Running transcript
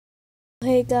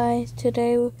Hey guys,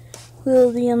 today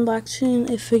we'll be unboxing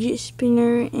a fidget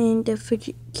spinner and a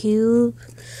fidget cube.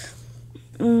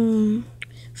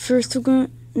 First we're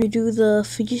going to do the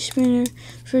fidget spinner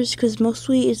first because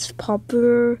mostly it's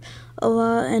popular a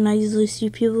lot and I usually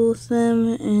see people with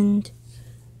them and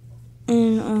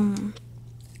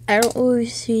I don't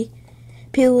always see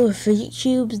people with fidget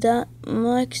cubes that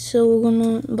much, so we're going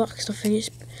to unbox the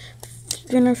fidget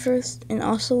spinner first. And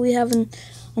also we have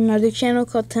another channel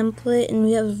called Template, and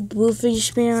we have a blue fidget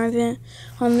spinner event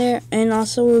on there, and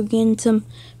also we're getting some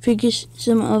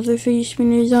other fidget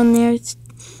spinners on there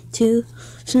too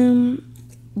soon.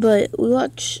 But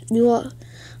let's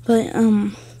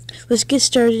get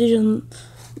started on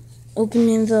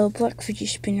opening the black fidget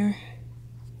spinner.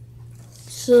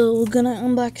 So we're gonna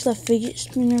unbox the fidget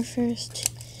spinner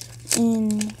first,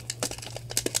 and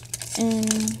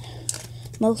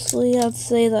mostly I'd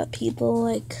say that people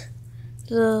like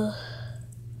the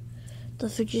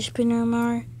fidget spinner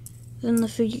more than the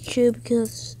fidget cube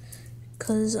because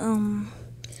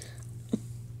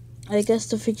I guess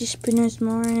the fidget spinner is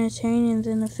more entertaining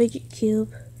than the fidget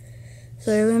cube.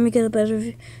 So let me get a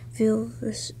better view of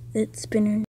it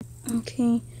spinning.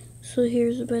 Okay, so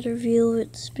here's a better view of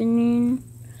it spinning.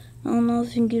 I don't know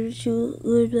if I can get it too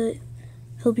good, but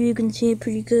hope you can see it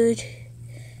pretty good.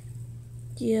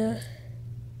 Yeah,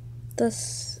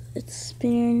 it's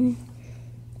spinning.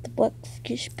 The black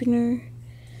fidget spinner.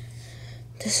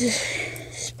 This is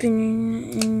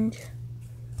spinning,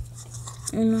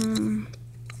 and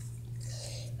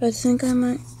I think I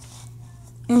might.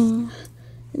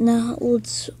 Now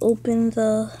let's open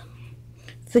the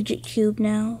fidget cube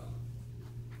now.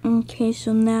 Okay,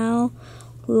 so now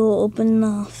we'll open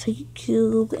the fidget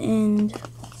cube and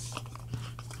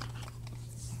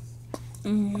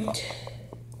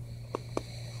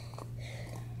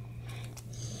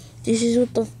this is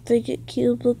what the fidget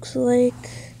cube looks like.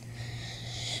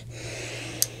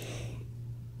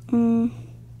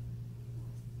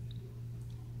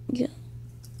 Yeah,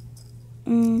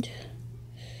 and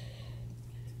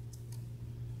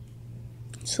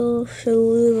so show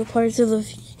you the parts of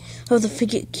the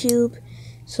fidget cube.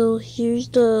 So here's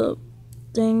the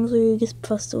things where you just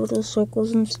press the little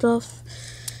circles and stuff.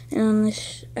 And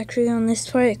on this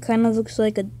part, it kind of looks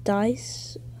like a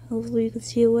dice. Hopefully you can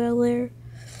see it well there.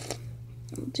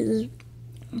 Just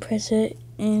press it,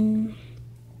 and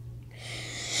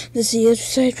this is the other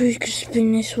side where you can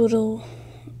spin this little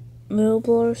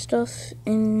ball of stuff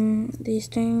in these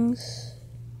things.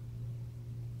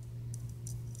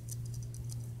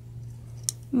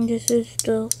 And this is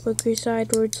the flickery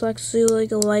side where it's actually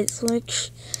like a light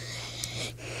switch.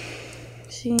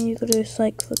 See, you could just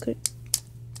like flick it.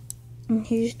 And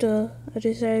here's the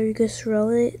other side where you can swirl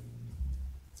it.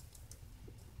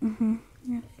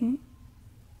 Yeah, see?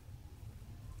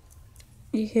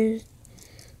 Here's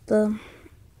the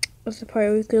other part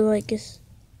where you could like just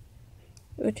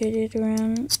rotate it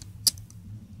around.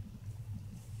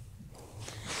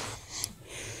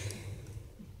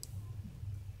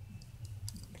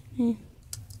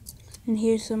 And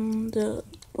here's the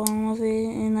bottom of it,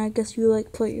 and I guess you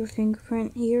like put your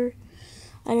fingerprint here.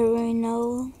 I don't really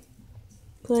know,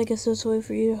 but I guess that's a way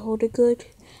for you to hold it good.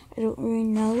 I don't really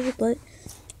know, but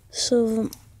so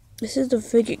this is the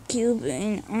fidget cube,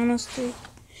 and honestly,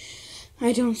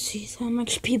 I don't see that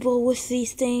much people with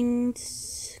these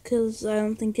things because I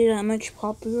don't think they're that much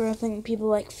popular. I think people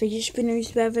like fidget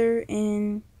spinners better,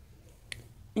 and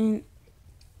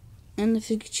the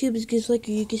fidget cube is just like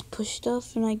you just push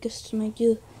stuff, and I guess to make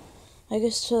you, I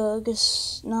guess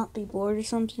not be bored or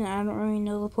something. I don't really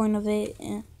know the point of it.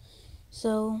 And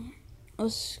so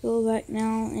let's go back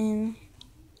now,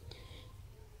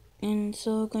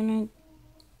 so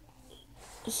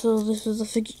so this is the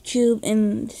fidget cube,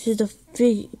 and this is the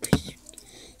fidget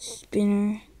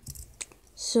spinner.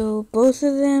 So both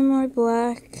of them are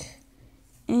black,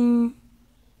 and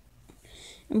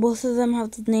both of them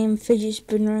have the name fidget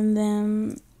spinner in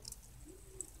them.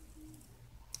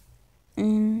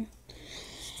 And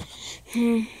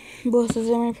both of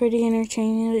them are pretty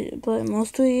entertaining, but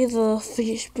mostly the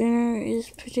fidget spinner is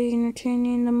pretty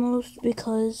entertaining the most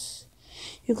because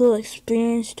you could like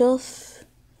spin stuff.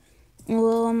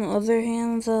 Well, on the other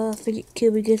hand, the fidget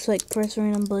cube you just like press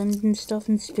random buttons and stuff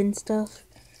and spin stuff.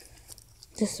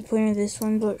 That's the point of this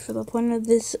one, but for the point of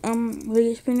this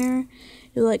fidget spinner,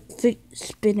 you like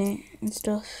spin it and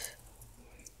stuff.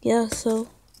 Yeah, so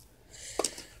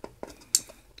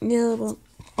yeah, but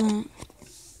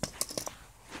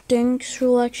thanks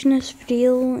for watching this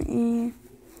video, and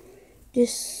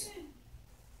just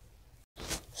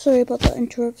sorry about the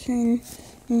interruption.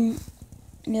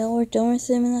 Yeah, we're done with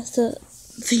them, and that's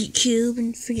fidget cube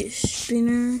and fidget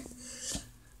spinner.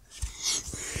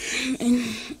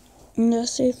 And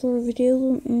that's it for the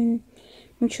video, and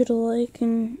make sure to like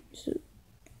and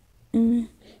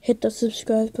hit that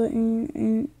subscribe button,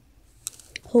 and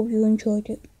hope you enjoyed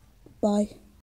it. Bye.